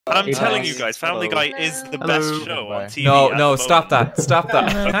And I'm telling you guys, Family Guy is the best show on TV. No, stop that. Stop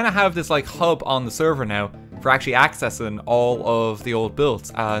that. We kind of have this like hub on the server now for actually accessing all of the old builds.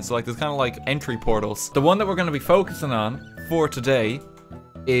 So like there's kind of like entry portals. The one that we're going to be focusing on for today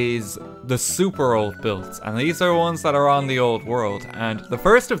is the super old builds. And these are ones that are on the old world. And the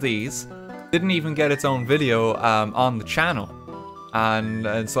first of these didn't even get its own video on the channel.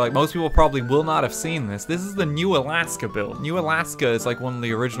 And so like most people probably will not have seen this. This is the New Alaska build. New Alaska is like one of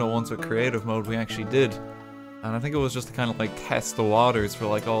the original ones with creative mode we actually did. And I think it was just to kind of like test the waters for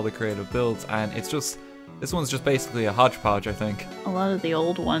like all the creative builds. And it's just, this one's just basically a hodgepodge, I think. A lot of the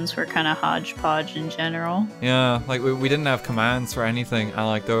old ones were kind of hodgepodge in general. Yeah, like we didn't have commands for anything. And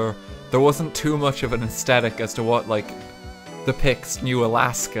like there wasn't too much of an aesthetic as to what like depicts New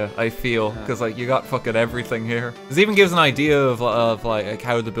Alaska, I feel, because like you got fucking everything here. This even gives an idea of like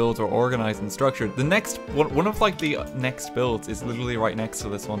how the builds are organized and structured. The next one of like the next builds is literally right next to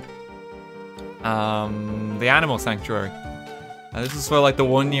this one. The Animal Sanctuary. And this is for like the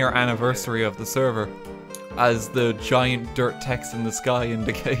 1-year anniversary of the server, as the giant dirt text in the sky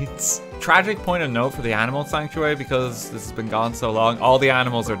indicates. Tragic point of note for the Animal Sanctuary, because this has been gone so long, all the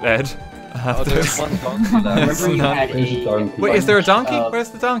animals are dead. There's one donkey. Wait, is there a donkey? Where's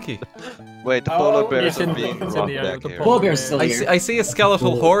the donkey? Wait, the polar bears are being brought back here. Polar bear's still here. I see a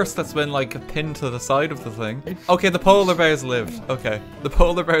skeletal horse that's been like pinned to the side of the thing. Okay, the polar bears lived. Okay, the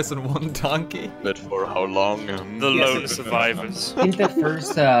polar bears and one donkey. But for how long? The lone survivors. I think the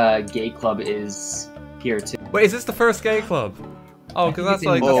first gay club is here too. Wait, is this the first gay club? Oh, because that's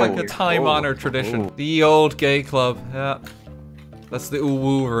like a time-honored tradition. The old gay club. Yeah. That's the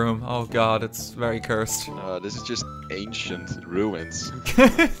uwu room. Oh god, it's very cursed. This is just ancient ruins.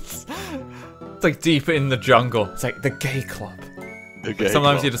 It's like deep in the jungle. It's like the gay club.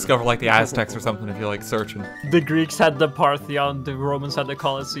 Sometimes you discover like the Aztecs or something if you're like searching. The Greeks had the Parthenon, the Romans had the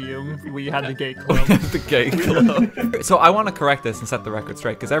Colosseum, we had the gay club. The gay club. So I want to correct this and set the record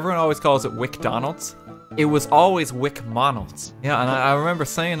straight, because everyone always calls it WickDonald's. It was always WickMonald's. Yeah, and I remember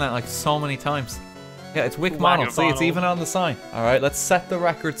saying that like so many times. Yeah, it's WickMonald. See, it's even on the sign. All right, let's set the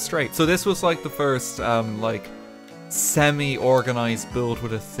record straight. So this was like the first like semi-organized build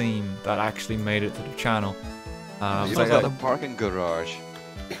with a theme that actually made it to the channel. You got a parking garage.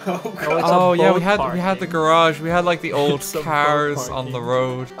 Oh yeah, we had the garage. We had like the old cars on the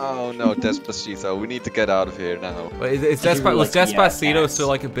road. Oh no, Despacito. We need to get out of here now. But was Despacito still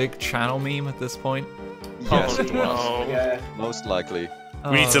like a big channel meme at this point? Yes, it was. Yeah. Most likely.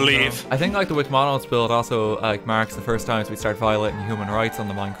 We need to leave. I think like the WickMonald's build also like marks the first times we start violating human rights on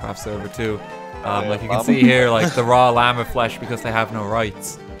the Minecraft server too. Like you can see here, like the raw llama flesh because they have no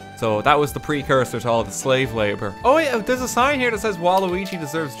rights. So that was the precursor to all the slave labor. Oh yeah, there's a sign here that says Waluigi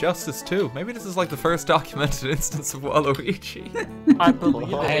deserves justice too. Maybe this is like the first documented instance of Waluigi. I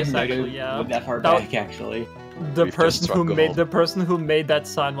believe I it had is no actually, yeah. that far back actually. The person who made that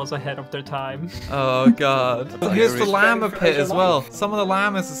sign was ahead of their time. Oh god. Here's the llama pit as well. Some of the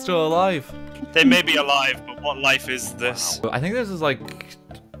llamas are still alive. They may be alive, but what life is this? I think this is like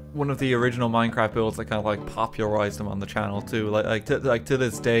one of the original Minecraft builds that kind of like popularized them on the channel too. Like to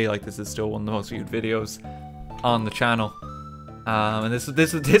this day, like this is still one of the most viewed videos on the channel. And this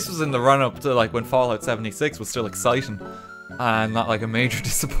was in the run up to like when Fallout 76 was still exciting. And not like a major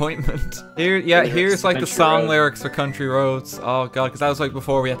disappointment. Here's like the song lyrics for Country Roads. Oh god, because that was like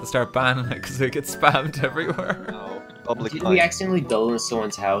before we had to start banning it because it gets spammed everywhere. Oh, Did we accidentally build in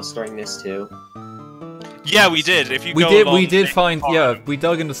someone's house during this too? Yeah, we did. If you we did find we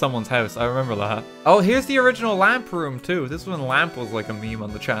dug into someone's house. I remember that. Oh, here's the original lamp room too. This was when lamp was like a meme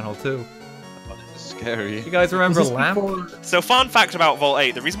on the channel too. Scary. You guys remember lamp? So fun fact about Vault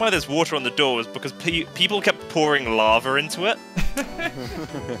 8, the reason why there's water on the door is because people kept pouring lava into it.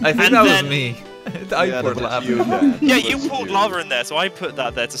 I think that was me. I poured lava. Yeah, you poured lava in there, so I put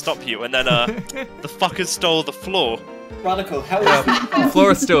that there to stop you, and then the fuckers stole the floor. Radical, how is the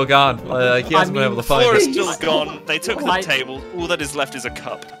floor is still gone. Like he hasn't been able to find it. The floor is still gone. They took the table. All that is left is a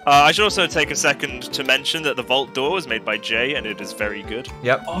cup. I should also take a second to mention that the vault door was made by Jay, and it is very good.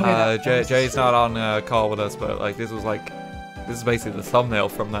 Yep. Jay's not on call with us, but like this is basically the thumbnail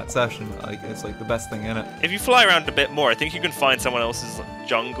from that session. Like it's like the best thing in it. If you fly around a bit more, I think you can find someone else's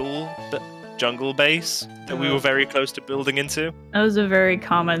jungle jungle base that we were very close to building into. That was a very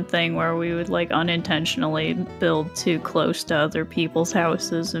common thing where we would like unintentionally build too close to other people's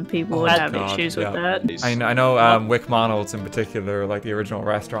houses, and people would have issues with that. I know Wick Monolds in particular, like the original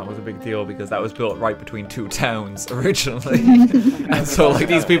restaurant, was a big deal because that was built right between two towns originally. And so like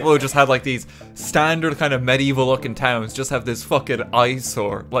these people who just had like these standard kind of medieval looking towns just have this fucking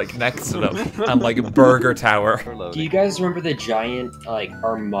eyesore like next to them and like a burger tower. Do you guys remember the giant like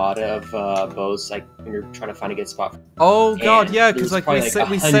armada of boats, like when you're trying to find a good spot? Oh god, And yeah, because like we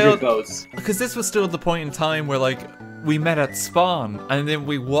 100 sailed, boats. because this was still the point in time where like we met at spawn and then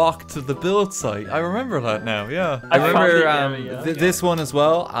we walked to the build site. I remember that now, yeah. I remember this one as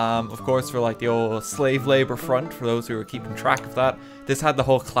well, of course, for like the old slave labor front, for those who were keeping track of that. This had the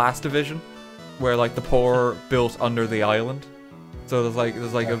whole class division where like the poor built under the island. So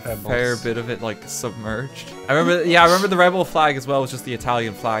there's like a fair bit of it like submerged. I remember the rebel flag as well was just the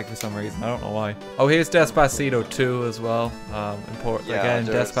Italian flag for some reason. I don't know why. Oh, here's Despacito 2 as well. Again,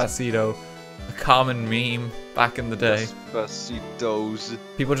 Despacito, a common meme back in the day. Despacitos.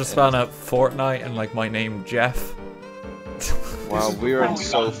 People just found out Fortnite and like my name Jeff. Wow, we were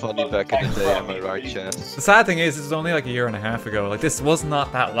so funny back in the day, am I right, Chad? The sad thing is, this was only like a year and a half ago. Like, this was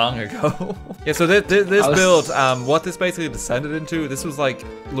not that long ago. Yeah, so this build, what this basically descended into, this was like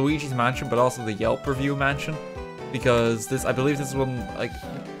Luigi's Mansion, but also the Yelp review mansion. Because this, I believe this is when, like,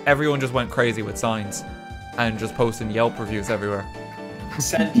 everyone just went crazy with signs. And just posting Yelp reviews everywhere.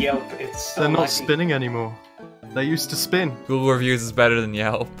 Send Yelp, it's so They're not laggy. spinning anymore. They used to spin. Google reviews is better than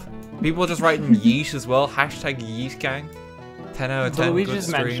Yelp. People just writing yeet as well. Hashtag yeet gang. 10 out of 10 good Luigi's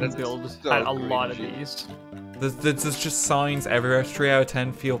stream. Mansion build had a lot of these. There's just signs everywhere. 3 out of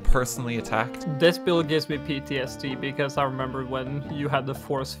 10 feel personally attacked. This build gives me PTSD because I remember when you had the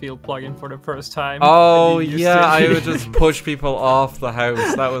force field plugin for the first time. Oh and you used yeah, it. I would just push people off the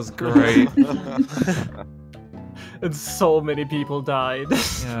house. That was great. And so many people died.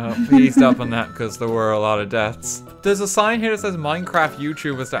 Yeah, please stop on that because there were a lot of deaths. There's a sign here that says Minecraft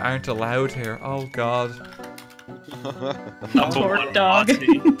YouTubers that aren't allowed here. Oh god. Poor dog.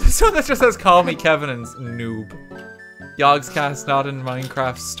 So that just says call me Kevin and noob. Yogscast not in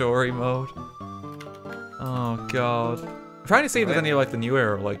Minecraft story mode. Oh god. I'm trying to see if there's any like the new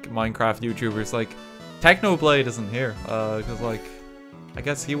era like Minecraft YouTubers. Like Technoblade isn't here because like I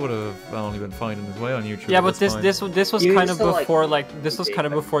guess he would have only been finding his way on YouTube. Yeah, but this was You kind used of to, before like this was kind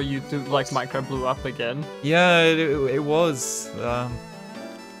of before YouTube like Minecraft blew up again. Yeah, it was.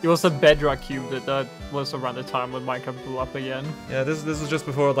 It was the Bedrock Cube that was around the time when Minecraft blew up again. Yeah, this was just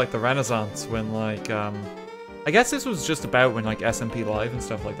before like the Renaissance when like I guess this was just about when like SMP Live and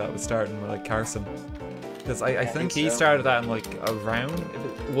stuff like that was starting with like Carson. Because I think he started that in like around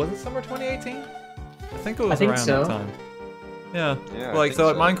was it summer 2018? I think it was around that time. Yeah. Like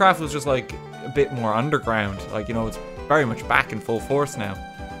so Minecraft was just like a bit more underground. Like, you know, it's very much back in full force now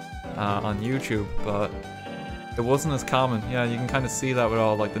on YouTube, but it wasn't as common. Yeah, you can kind of see that with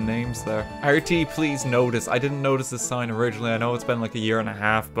all like the names there. RT, please notice. I didn't notice this sign originally. I know it's been like a year and a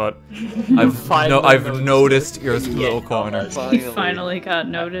half, but I've noticed your little corner. He finally got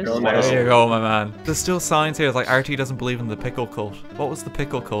noticed. There you go, my man. There's still signs here like RT doesn't believe in the pickle cult. What was the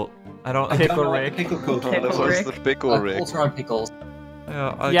pickle cult? I don't. Pickle Rick. Pickle cult. That was the Pickle Rick. Culture on pickles.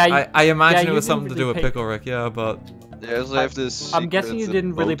 Yeah, I imagine it was something to do with really Pickle Rick. Yeah, but. Yeah, so I have this. I'm guessing you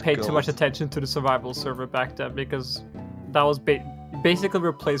didn't really pay too much cult. attention to the survival server back then because that was basically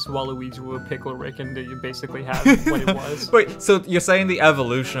replaced Waluigi with Pickle Rick, and you basically had what it was. Wait, so you're saying the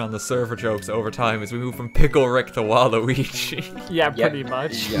evolution on the server jokes over time is we move from Pickle Rick to Waluigi? Yeah, pretty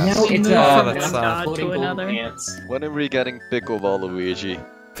much. Yes. No, it's that's sad. God floating to gold another. pants. When are we getting Pickle Waluigi?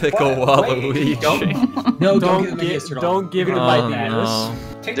 Pickle What? Wait, Waluigi. No, Don't give it my Oh penis.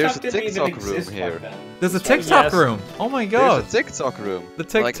 no. There's a didn't even TikTok room exist here. back then. There's a TikTok Yes. room. Oh my god. There's a TikTok room. The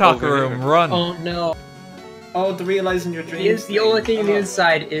like, TikTok over room, here. run. Oh no. Oh, the realizing your dreams. The only thing on the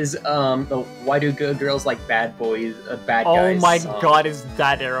inside is the why do good girls like bad boys, bad Oh guys? my god, is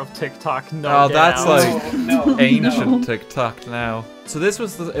that era of TikTok? No, Oh, get that's out. like No, ancient TikTok now. So this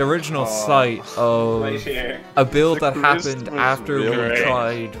was the original site of right here. a build The that happened Christmas after we villain.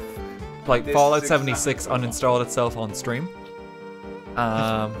 tried, like This Fallout is 76 exactly uninstalled itself on stream.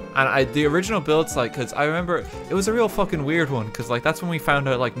 And the original build site, because I remember it was a real fucking weird one, because like that's when we found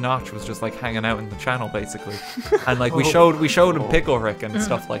out like Notch was just like hanging out in the channel basically, and like we showed him Pickle Rick and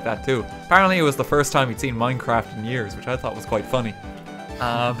stuff like that too. Apparently it was the first time he'd seen Minecraft in years, which I thought was quite funny.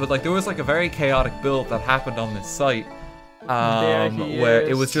 But like there was like a very chaotic build that happened on this site. Where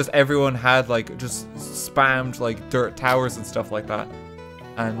it was just everyone had like just spammed like dirt towers and stuff like that.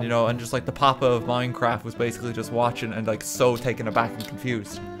 And you know, and just like the papa of Minecraft was basically just watching and like so taken aback and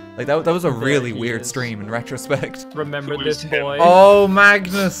confused. Like that was a really weird stream in retrospect. Remember this boy? Oh,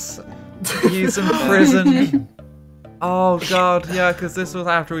 Magnus! He's in prison. Oh god, yeah, because this was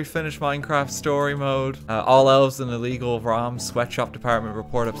after we finished Minecraft story mode. All elves in illegal ROM sweatshop department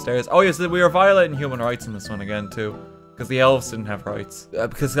report upstairs. Oh yes, we were violating human rights in this one again too. Because the elves didn't have rights.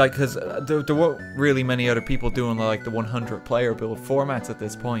 Because there weren't really many other people doing like the 100 player build formats at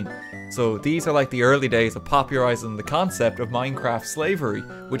this point. So these are like the early days of popularizing the concept of Minecraft slavery,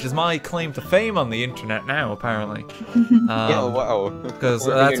 which is my claim to fame on the internet now, apparently. Oh wow. Because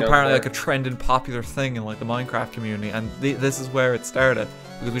that's apparently like a trending popular thing in like the Minecraft community, and this is where it started.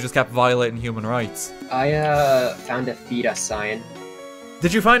 Because we just kept violating human rights. I found a feed us sign.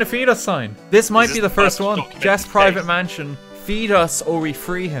 Did you find a feed us sign? This might be the first one. Jess Private Mansion. Feed us or we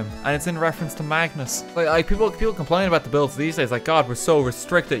free him. And it's in reference to Magnus. Like people complain about the builds these days. Like, God, we're so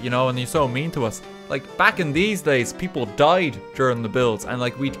restricted, you know, and you're so mean to us. Like, back in these days, people died during the builds. And,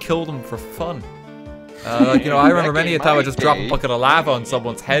 like, we'd kill them for fun. Like, you know, I remember many a time I just drop a bucket of lava on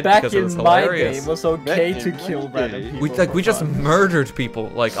someone's head because it was hilarious. Back in my day, it was okay to kill random people. We just murdered people,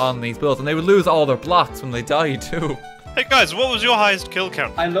 like, on these builds. And they would lose all their blocks when they died, too. Hey guys, what was your highest kill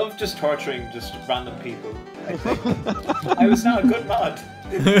count? I love just torturing just random people. I think I was not a good mod.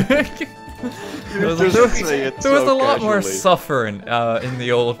 There was a lot more suffering in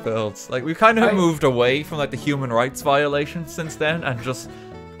the old builds. Like, we kind of moved away from like the human rights violations since then, and just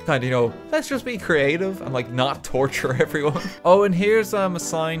kind of, you know, let's just be creative and like not torture everyone. Oh, and here's a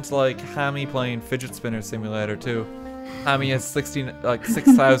sign to like Hammy playing Fidget Spinner Simulator too. Hammy has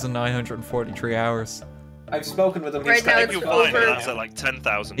 6,943 hours. I've spoken with him. Right now it's over. That's at like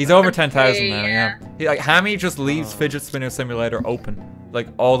 10,000. He's over 10,000 now. Yeah. Like Hammy just leaves Fidget Spinner Simulator open, like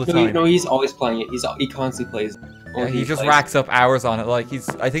all the time. No, he's always playing it. He constantly plays. Yeah, he just racks up hours on it. Like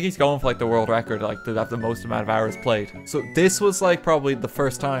I think he's going for like the world record, like to have the most amount of hours played. So this was like probably the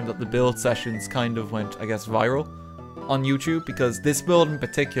first time that the build sessions kind of went, I guess, viral on YouTube, because this build in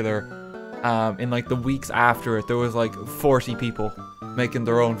particular, in like the weeks after it, there was like 40 people making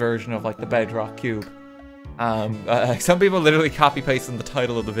their own version of like the Bedrock Cube. Some people literally copy pasting the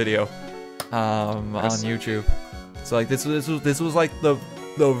title of the video on YouTube. So like this was like the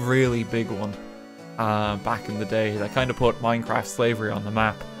really big one back in the day that kind of put Minecraft slavery on the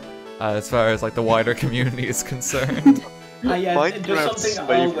map as far as like the wider community is concerned. Yeah, there's something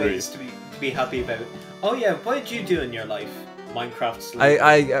always to be happy about. Oh yeah, what did you do in your life? Minecraft slavery.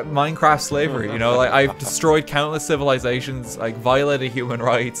 Minecraft slavery, you know, like I've destroyed countless civilizations, like violated human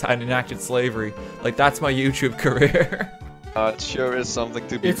rights and enacted slavery. Like that's my YouTube career. It sure is something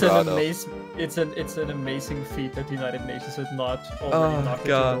to be proud of. It's an amazing feat that the United Nations had not already knocked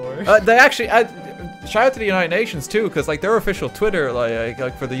at your door. They actually, shout out to the United Nations too, because like their official Twitter,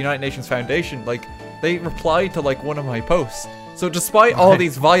 like for the United Nations Foundation, like they replied to like one of my posts. So despite all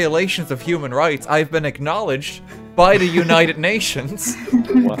these violations of human rights, I've been acknowledged by the United Nations,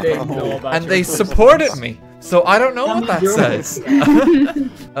 and they supported me. So I don't know what that says.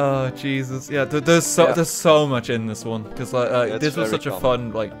 Oh Jesus, yeah. There's so much in this one, because this was such a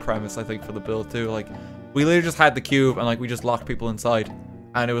fun like premise, I think, for the build too. Like we literally just had the cube and like we just locked people inside,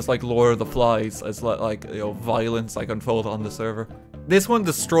 and it was like Lord of the Flies as like you know, violence like unfolded on the server. This one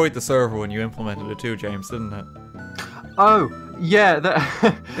destroyed the server when you implemented it too, James, didn't it? Oh, yeah, there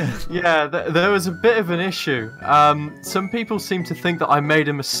was a bit of an issue. Some people seem to think that I made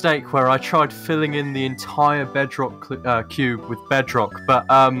a mistake where I tried filling in the entire Bedrock Cube with Bedrock, but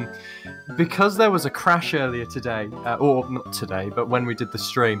because there was a crash earlier today, or not today, but when we did the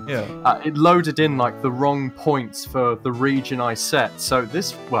stream, it loaded in like the wrong points for the region I set. So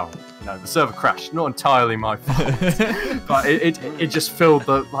this, well, no, the server crashed. Not entirely my fault, but it just filled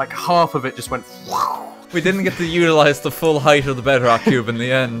the like half of it just went. We didn't get to utilize the full height of the Bedrock Cube in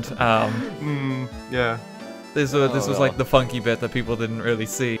the end. Yeah. This was like the funky bit that people didn't really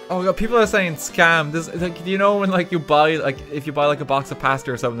see. Oh god, people are saying scam. This, like, do you know when like you buy, like if you buy like a box of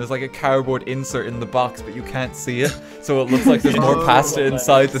pasta or something, there's like a cardboard insert in the box, but you can't see it, so it looks like there's more pasta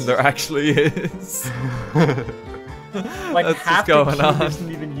inside than there actually is. Like that's half going the cube on.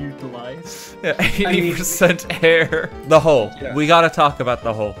 isn't even utilized. Yeah, 80% air. The hole. Yeah. We gotta talk about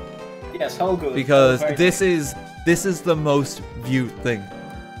the hole. Yes, whole good. Because this is the most viewed thing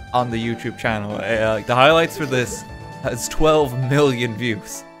on the YouTube channel. The highlights for this has 12 million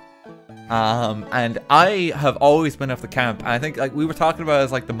views. And I have always been of the camp, and I think like we were talking about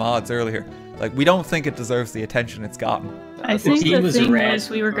as like the mods earlier, like we don't think it deserves the attention it's gotten. I think the thing was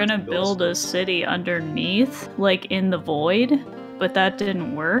we were gonna build a city underneath, like in the void, but that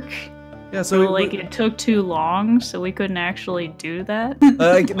didn't work. Yeah, so like it took too long, so we couldn't actually do that.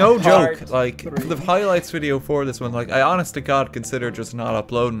 Like, no joke. Like for the highlights video for this one, like I honest to God considered just not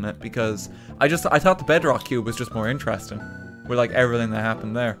uploading it because I thought the Bedrock Cube was just more interesting, with like everything that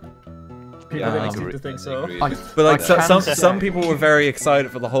happened there. People didn't seem to think so. But like some people were very excited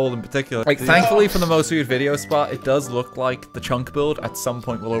for the hole in particular. Like thankfully for the most viewed video spot, it does look like the chunk build at some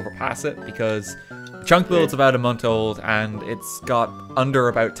point will overpass it because the chunk build's about a month old and it's got under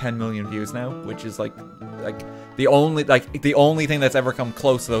about 10 million views now, which is like the only thing that's ever come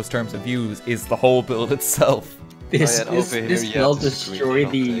close to those terms of views is the whole build itself. This build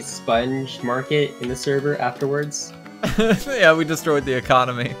destroyed the sponge market in the server afterwards. Yeah, we destroyed the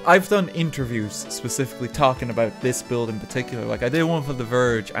economy. I've done interviews specifically talking about this build in particular. Like I did one for The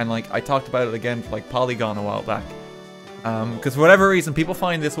Verge and like I talked about it again for like Polygon a while back. Because for whatever reason people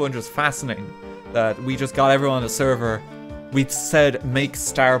find this one just fascinating. That we just got everyone on the server, we said make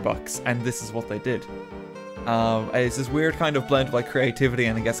Starbucks and this is what they did. It's this weird kind of blend of like creativity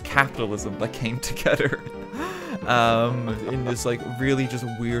and I guess capitalism that came together in this like really just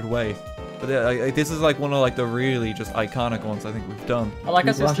weird way. But this is like one of like the really just iconic ones I think we've done. Like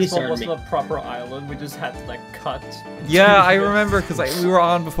I said, this one wasn't a proper island. We just had to like cut. Yeah, I remember because like we were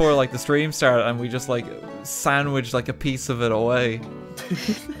on before like the stream started and we just like sandwiched like a piece of it away.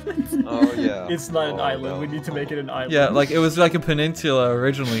 Oh yeah. It's not an island. No. We need to make it an island. Yeah, like it was like a peninsula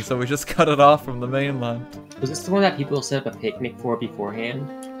originally, so we just cut it off from the mainland. Was this the one that people set up a picnic for beforehand?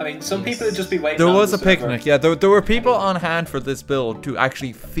 I mean, some people would just be waiting. There was a picnic, yeah. There were people on hand for this build to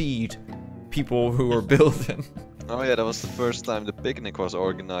actually feed people who were building. Oh yeah, that was the first time the picnic was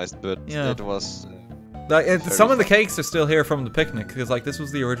organized, but yeah. It was... some of the cakes are still here from the picnic, because like this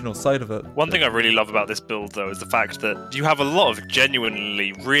was the original site of it. One thing I really love about this build though is the fact that you have a lot of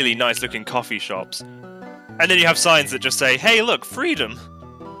genuinely really nice looking coffee shops, and then you have signs that just say, hey look, freedom!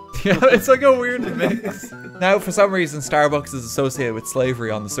 Yeah, it's like a weird mix. Now for some reason Starbucks is associated with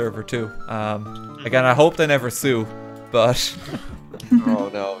slavery on the server too. Again, I hope they never sue, but... Oh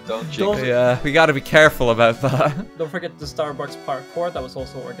no, don't jinx it. Yeah, we gotta be careful about that. Don't forget the Starbucks parkour that was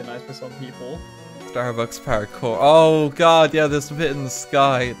also organized by some people. Starbucks parkour. Oh god, yeah, this bit in the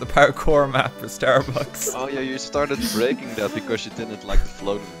sky, the parkour map for Starbucks. Oh yeah, you started breaking that because you didn't like the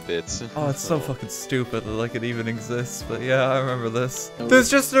floating bits. Oh, it's so fucking stupid that like it even exists. But yeah, I remember this. There's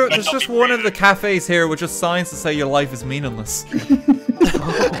just one of the cafes here with just signs to say your life is meaningless.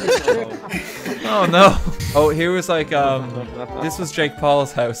 Oh no. Oh, here was like, this was Jake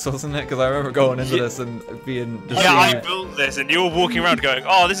Paul's house, wasn't it? Because I remember going into this and being deceived. Yeah, I built this and you were walking around going,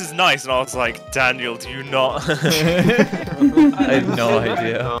 oh, this is nice. And I was like, Daniel, do you not? I had no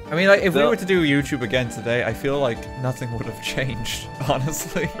idea. I mean, like, if we were to do YouTube again today, I feel like nothing would have changed,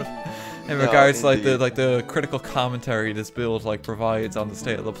 honestly. In regards to like the critical commentary this build like provides on the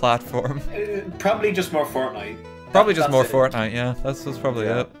state of the platform. Probably just more Fortnite. Probably just more Fortnite, yeah. That's probably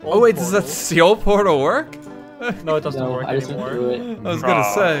it. Oh wait, does the old portal work? No, it doesn't work anymore. I was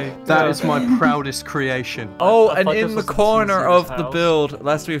gonna say. That is my proudest creation. Oh, and in the corner of the build,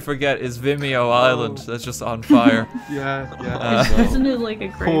 lest we forget, is Vimeo Island. That's just on fire. Yeah. Isn't it like a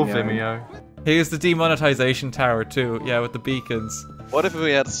graveyard? Poor Vimeo. Here's the demonetization tower too, yeah, with the beacons. What if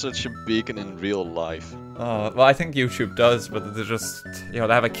we had such a beacon in real life? Oh, well, I think YouTube does, but they're just, you know,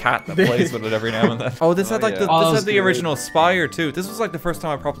 they have a cat that plays with it every now and then. Oh, this had like this had the original spire too. This was like the first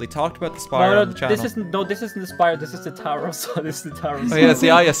time I properly talked about the spire on the channel. This isn't the spire. This is the Tower of Sun. This is the Tower of Sun. Oh yeah, it's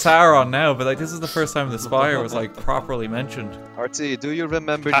the Eye of Sauron now, but like this is the first time the spire was like properly mentioned. RT, do you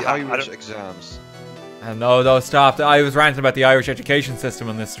remember the Irish exams? No, stop. I was ranting about the Irish education system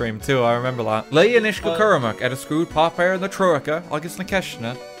on this stream too, I remember that. Lay Inishka Kurmak at a screwed pop air in the Troika, August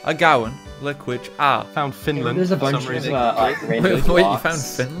Nakeshna, a Gowan, Liquid, Found Finland. There's a bunch of wait, you found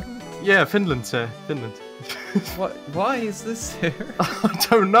Finland? Yeah, Finland's here. Finland. What? Why is this here? I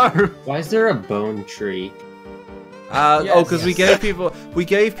don't know. Why is there a bone tree? Oh, because we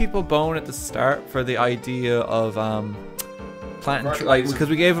gave people bone at the start for the idea of planting like because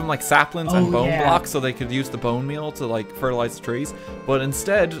we gave them like saplings and bone blocks so they could use the bone meal to like fertilize the trees, but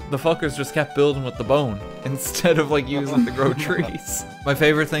instead the fuckers just kept building with the bone instead of like using it to grow trees. My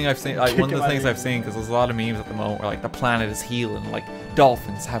favorite thing I've seen, like one of the things I've seen, because there's a lot of memes at the moment where like the planet is healing, like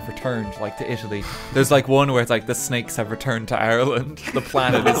dolphins have returned like to Italy. There's like one where it's like the snakes have returned to Ireland. The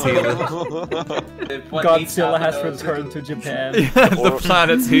planet is healing. Godzilla has returned to Japan. Yeah, the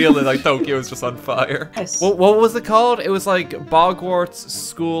planet's healing, like Tokyo's just on fire. Yes. What was it called? It was like Bogwart's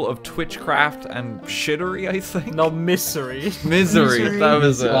School of Twitchcraft and Shittery, I think. No, Misery. Misery, that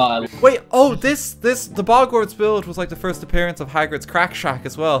was it. Wait, oh, the Bogwarts build was like the first appearance of Hagrid's crack crack shack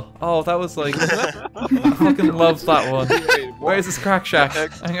as well. Oh, that was like, I fucking love that one. Where's this crack shack?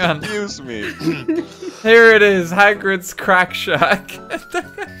 Hang on. Excuse me. Here it is, Hagrid's crack shack.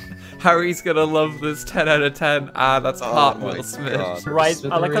 Harry's gonna love this 10 out of 10. Ah, that's hot, Will Smith. Right,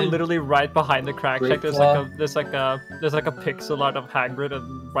 I like literally right behind the crack shack. There's like a pixel art of Hagrid,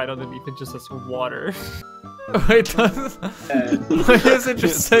 and right underneath it just says water. Wait, why does it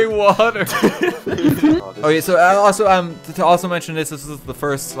just say water? Oh yeah, so also to also mention this is the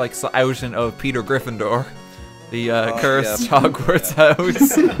first like outing of Peter Gryffindor, the cursed Hogwarts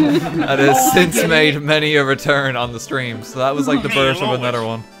house, that has since made many a return on the stream. So that was like the birth of another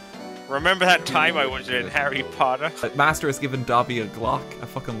one. Remember that time I was in Harry Potter? Master has given Dobby a Glock. I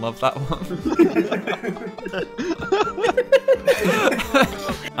fucking love that one.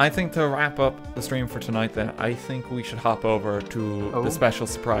 I think to wrap up the stream for tonight then, I think we should hop over to the special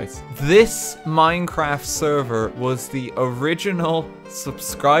surprise. This Minecraft server was the original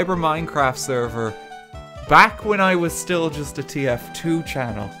subscriber Minecraft server back when I was still just a TF2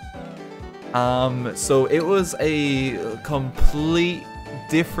 channel. So it was a complete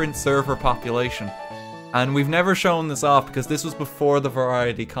different server population, and we've never shown this off because this was before the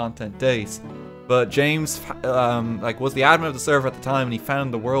variety content days, but James like was the admin of the server at the time, and he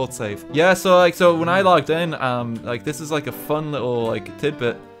found the world save. Yeah, so when I logged in, like this is like a fun little like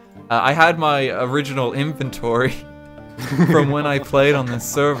tidbit. I had my original inventory from when I played on this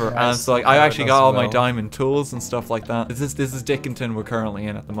server, and so like I actually got all my diamond tools and stuff like that. This is Dickinton we're currently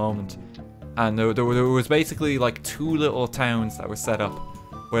in at the moment, and there was basically like 2 little towns that were set up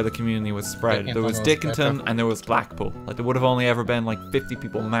where the community was spread. There was Dickinton and there was Blackpool. Like there would have only ever been like 50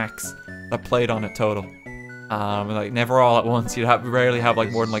 people max that played on it total. Like never all at once. You'd rarely have like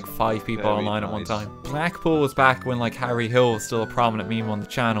more than like 5 people online at one time. Blackpool was back when like Harry Hill was still a prominent meme on the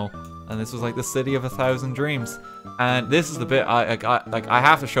channel, and this was like the city of 1,000 dreams. And this is the bit I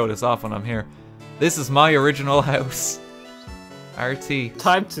have to show this off when I'm here. This is my original house. RT.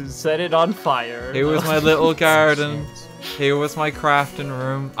 Time to set it on fire. Here was my little garden. Here was my crafting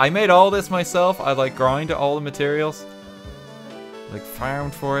room. I made all this myself. I like grinded all the materials, like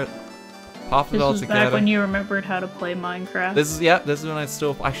farmed for it, popped it all together. This was back when you remembered how to play Minecraft. This is when I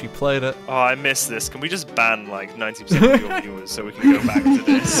still actually played it. Oh, I miss this. Can we just ban like 90% of your viewers so we can go back to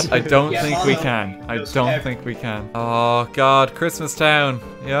this? I don't think we can. I don't think we can. Oh god, Christmas Town.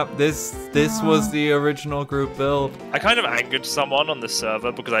 Yep, this was the original group build. I kind of angered someone on the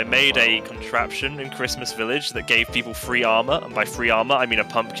server because I made a contraption in Christmas Village that gave people free armor, and by free armor I mean a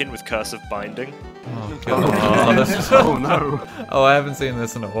pumpkin with cursive binding. Oh god. Oh no. Oh, I haven't seen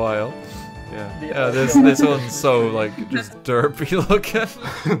this in a while. Yeah, this one's so like just derpy looking.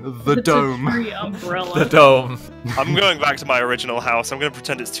 The dome. The dome. I'm going back to my original house. I'm going to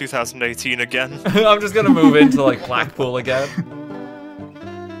pretend it's 2018 again. I'm just going to move into like Blackpool again.